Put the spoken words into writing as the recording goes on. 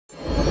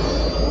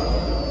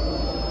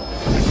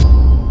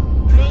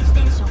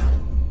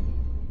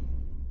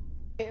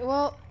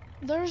Well,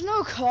 there's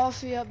no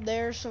coffee up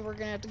there, so we're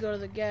gonna have to go to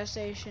the gas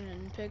station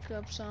and pick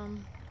up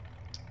some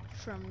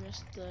from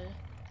just the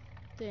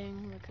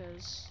thing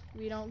because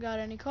we don't got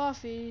any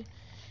coffee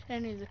in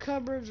any of the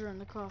cupboards or in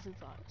the coffee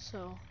pot.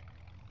 So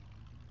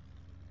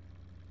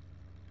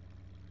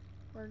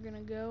we're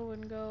gonna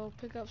go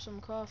pick up some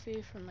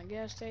coffee from the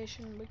gas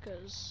station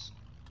because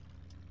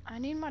I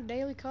need my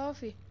daily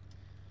coffee.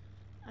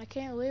 I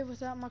can't live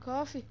without my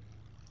coffee.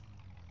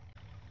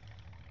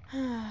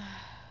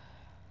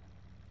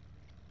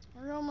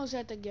 We're almost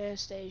at the gas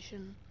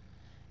station.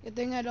 Good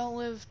thing I don't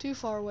live too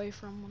far away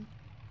from one.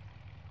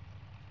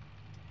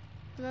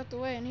 Move out the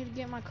way, I need to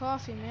get my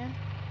coffee, man.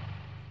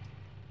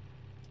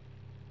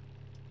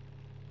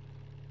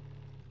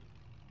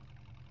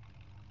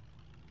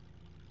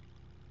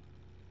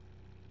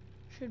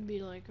 Should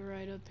be like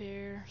right up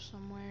here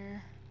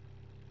somewhere.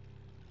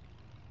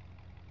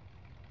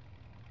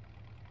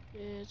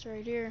 Yeah, it's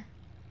right here.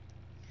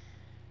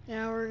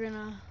 Now we're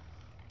gonna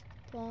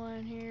pull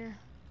in here.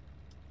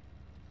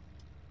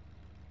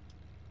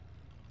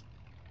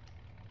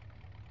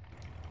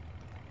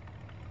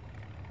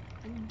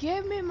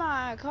 Give me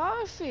my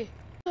coffee!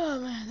 Oh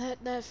man,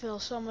 that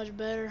feels so much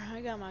better. I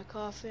got my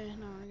coffee,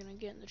 now we're gonna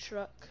get in the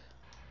truck.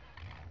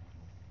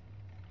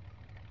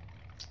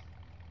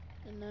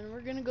 And then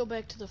we're gonna go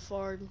back to the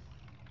farm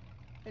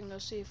and go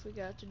see if we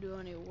got to do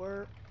any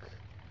work.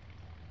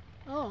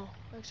 Oh,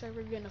 looks like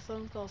we're getting a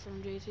phone call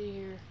from JT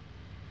here.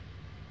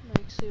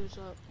 Let's see what's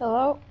up.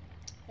 Hello?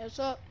 Hey, what's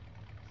up?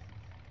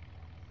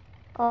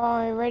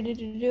 You ready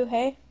to do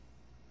hay?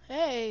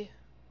 Hey!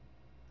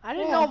 I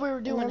didn't know Yeah, we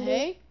were doing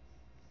hay.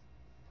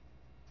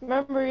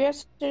 Remember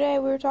yesterday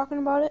we were talking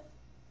about it?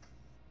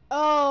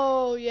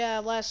 Oh, yeah,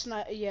 last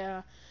night,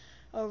 yeah.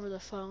 Over the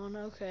phone,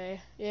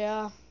 okay.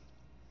 Yeah.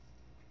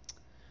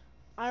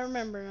 I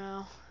remember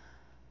now.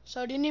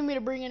 So, do you need me to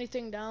bring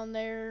anything down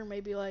there?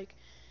 Maybe like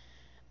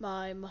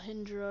my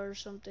Mahindra or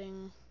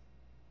something?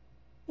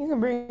 You can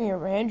bring your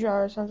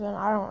Mahindra or something.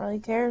 I don't really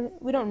care.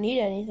 We don't need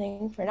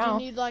anything for Do you now,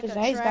 need like because a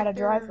the hay's got to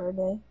dry tractor? for a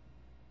day.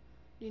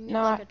 Do you need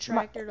No, like a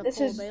tractor to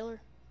pull a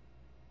baler?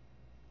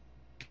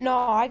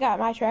 I got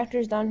my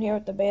tractors down here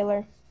with the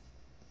baler,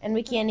 and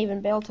we can't even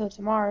bale till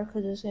tomorrow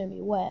because it's gonna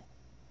be wet.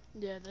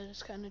 Yeah, that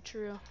is kind of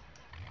true.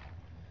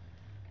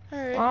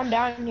 While Alright. I'm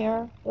down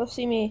here, you'll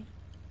see me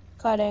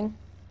cutting.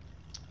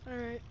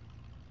 Alright.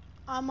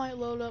 I might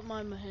load up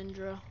my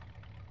Mahindra.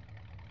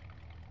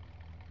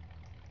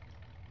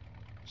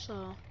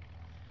 So,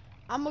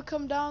 I'm gonna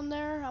come down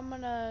there. I'm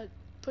gonna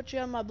put you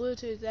on my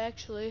Bluetooth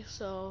actually.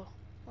 So,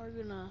 we're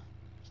gonna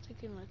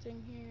stick in my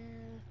thing here.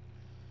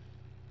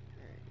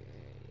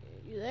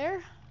 You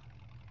there?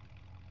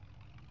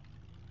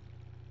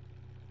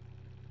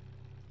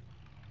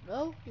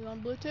 No? You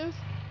on Bluetooth?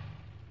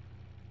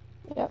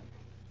 Yep.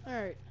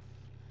 Alright.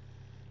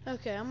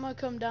 Okay, I'm gonna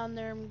come down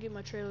there and get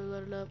my trailer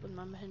loaded up with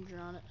my Mahindra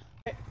on it.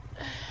 Alright.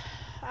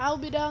 I'll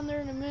be down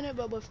there in a minute,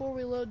 but before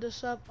we load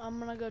this up, I'm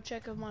gonna go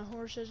check if my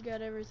horses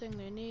got everything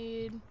they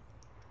need.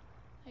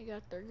 They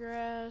got their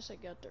grass, they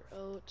got their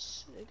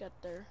oats, they got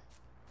their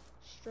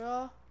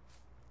straw.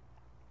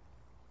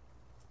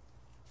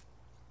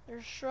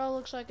 Their straw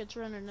looks like it's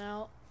running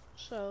out,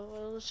 so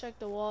let's check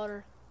the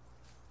water.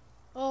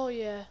 Oh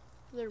yeah,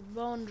 they're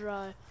bone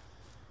dry.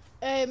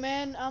 Hey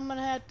man, I'm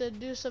gonna have to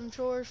do some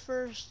chores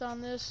first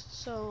on this,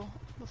 so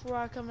before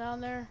I come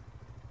down there.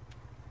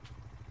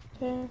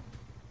 Okay.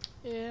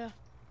 Yeah.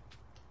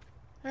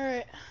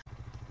 Alright.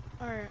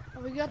 Alright,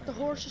 we got the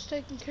horses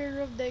taken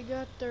care of. They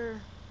got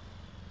their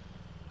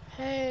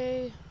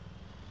hay,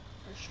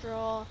 their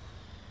straw,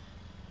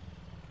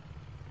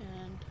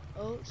 and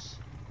oats.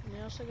 And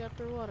they also got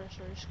their water,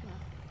 so we're just gonna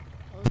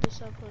load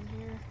this up on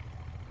here.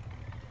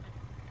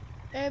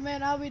 Hey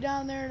man, I'll be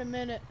down there in a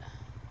minute.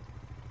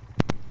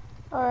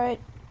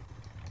 Alright.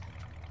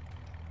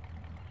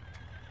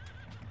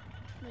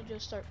 Let me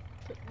just start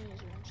putting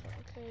these in, so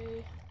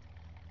okay.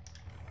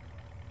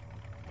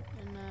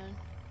 And then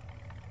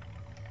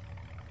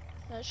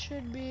that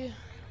should be.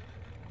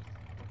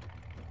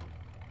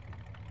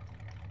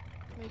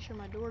 Make sure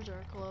my doors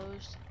are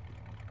closed.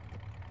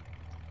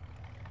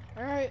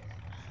 Alright.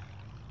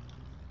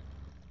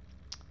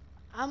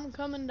 I'm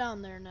coming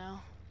down there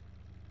now.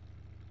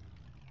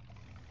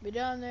 Be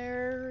down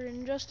there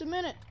in just a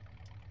minute.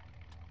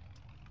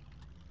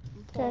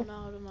 I'm pulling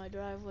out of my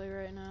driveway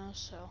right now,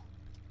 so.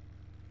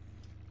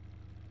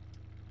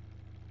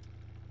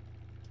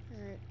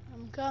 Alright,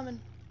 I'm coming.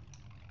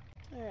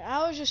 Alright,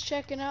 I was just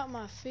checking out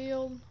my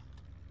field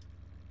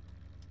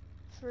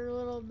for a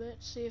little bit,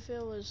 see if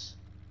it was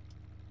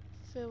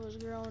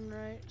growing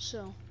right,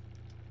 so.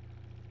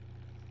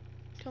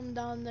 Come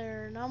down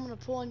there and I'm gonna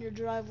pull in your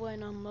driveway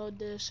and unload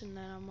this, and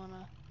then I'm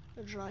gonna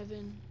drive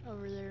in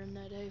over there in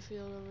that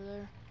hayfield over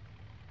there.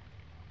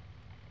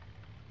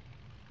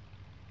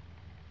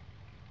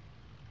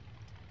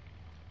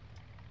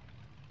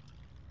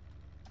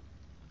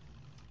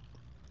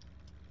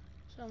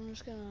 So I'm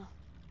just gonna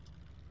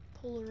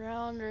pull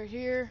around right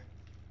here.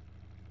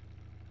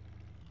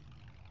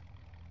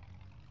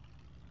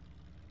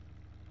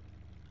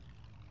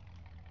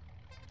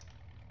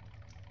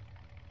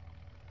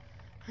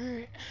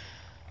 Alright.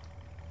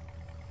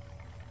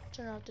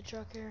 Turn off the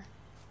truck here.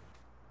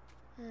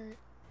 Alright.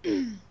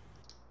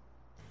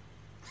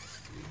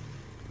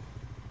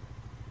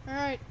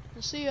 Alright,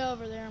 I'll see you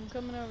over there. I'm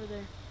coming over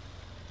there.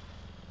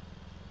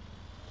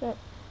 But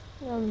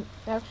I'm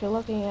actually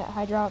looking at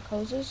hydraulic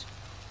hoses.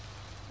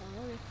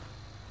 Oh, okay.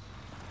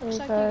 Looks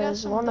like you got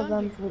Because some one of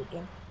done them's here.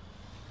 leaking.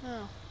 Oh.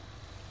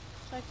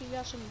 Looks like you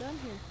got some done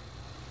here.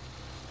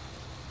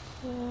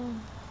 Yeah.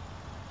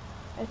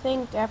 I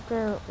think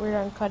after we're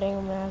done cutting,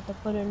 I'm gonna have to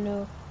put a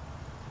new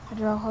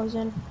hydraulic hose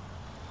in.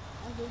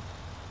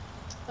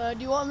 Okay.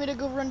 Do you want me to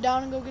go run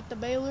down and go get the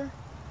baler?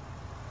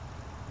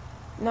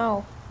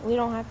 No, we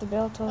don't have to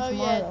bale till Oh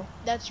yeah, tomorrow.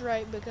 that's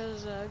right,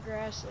 because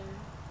grass or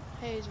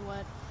hay's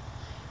wet.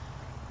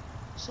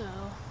 So.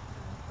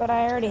 But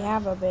I already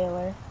have a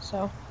baler,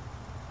 so.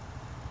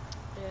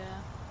 Yeah.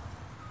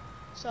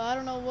 So I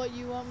don't know what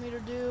you want me to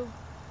do.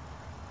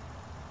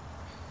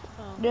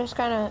 Just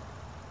kind of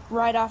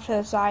right off to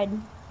the side,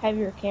 have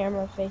your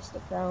camera face the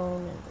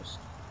ground, and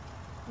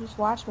just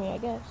watch me, I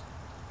guess.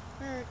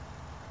 Alright.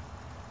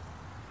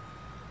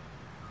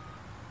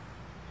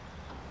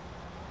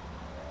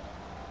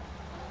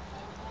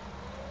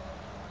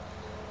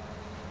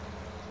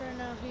 Right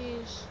now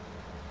he's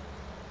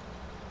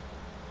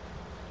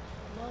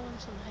mowing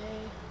some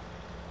hay,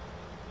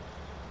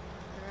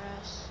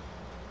 grass,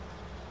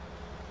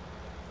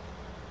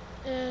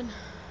 and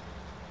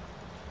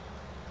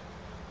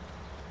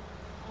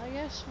I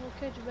guess we'll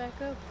catch you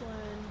back up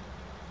when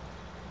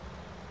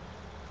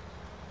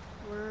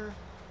we're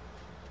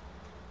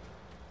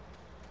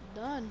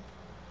done,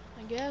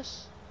 I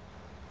guess.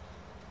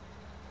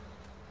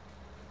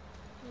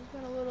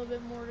 We've got a little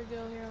bit more to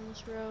go here on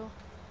this row.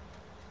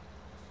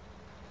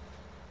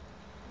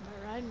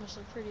 My ride must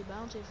look pretty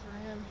bouncy for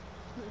him.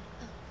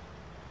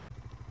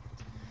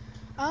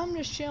 I'm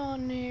just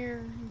chilling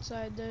here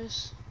inside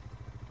this.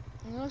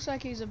 It looks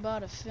like he's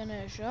about to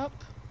finish up.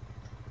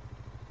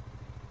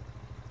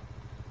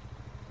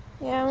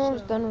 Yeah, I'm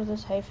almost done with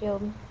this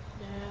hayfield.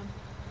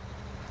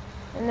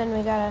 Yeah. And then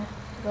we gotta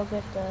go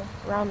get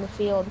around the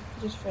field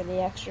just for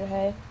the extra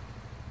hay.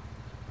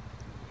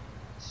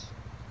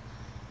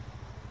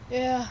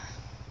 Yeah.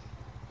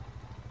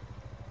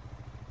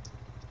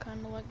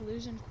 Kind of like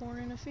losing corn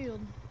in a field.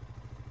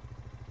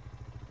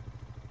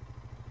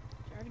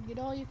 Try to get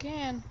all you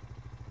can.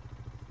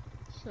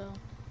 So.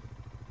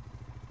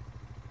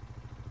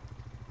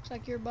 Looks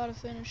like you're about to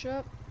finish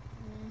up.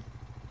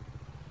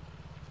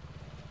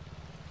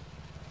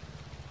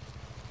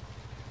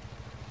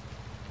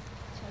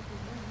 Looks like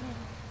you're doing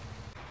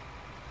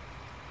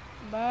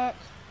that. Back.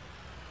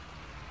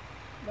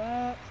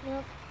 Back.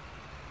 Yep.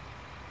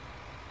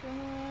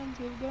 Going,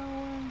 keep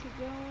going, keep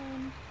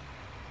going.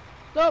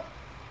 Stop!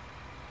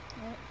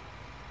 Alright.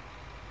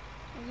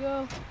 There we go.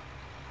 Alright.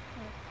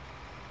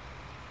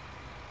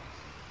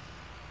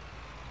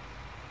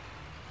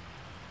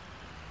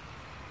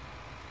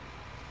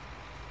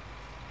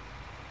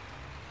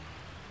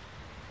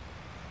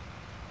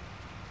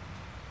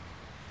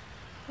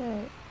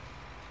 Alright.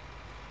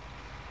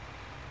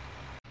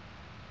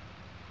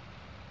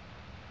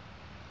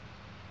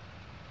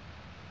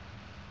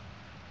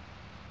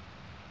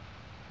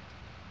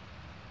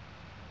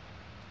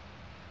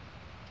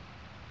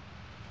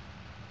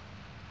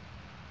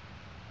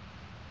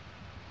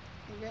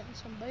 We're getting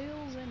some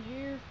bales in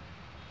here.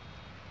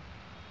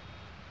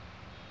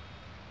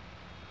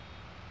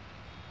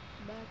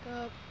 Back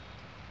up.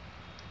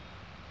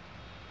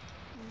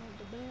 Remove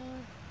the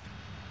baler.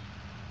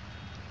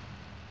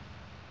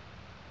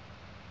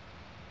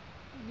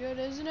 Good,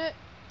 isn't it?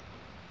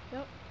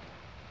 Yep.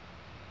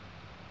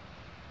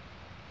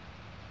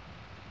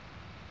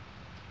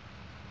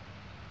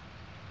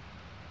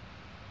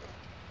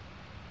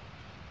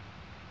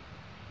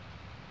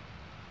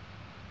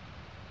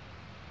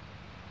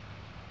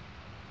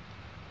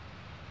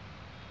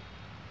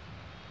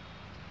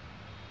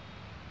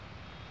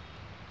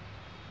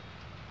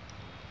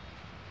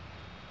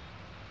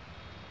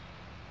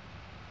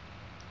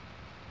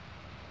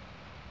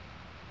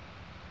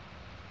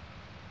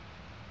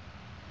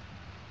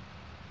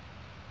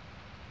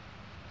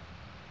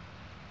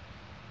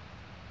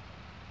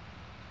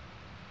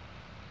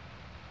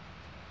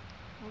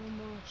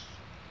 Almost.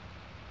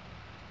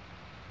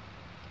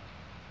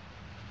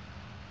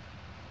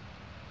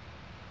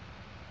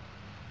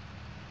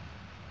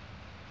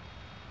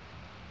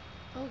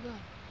 Oh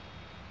god.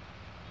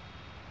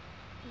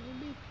 There's a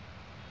beep.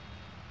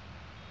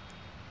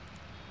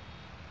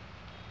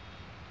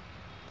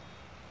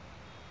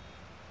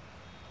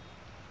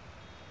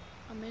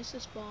 I missed a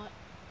spot.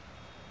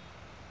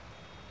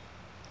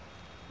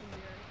 We'll be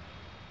alright.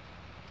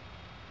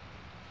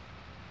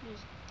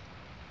 Just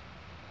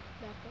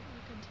back up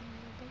and continue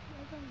to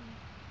back up.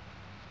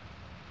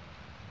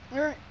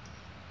 Alright.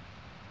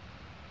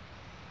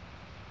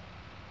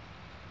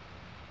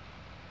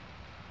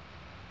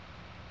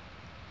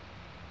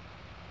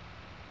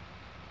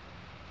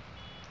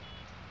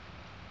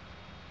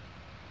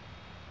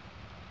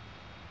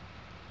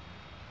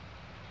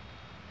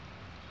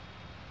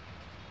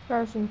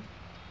 Carson.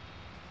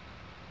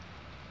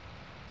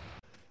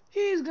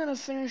 just gonna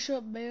finish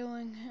up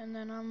baling, and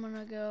then I'm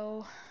gonna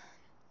go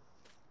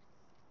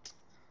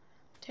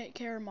take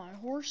care of my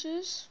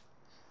horses.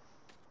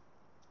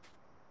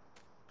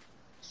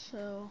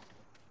 So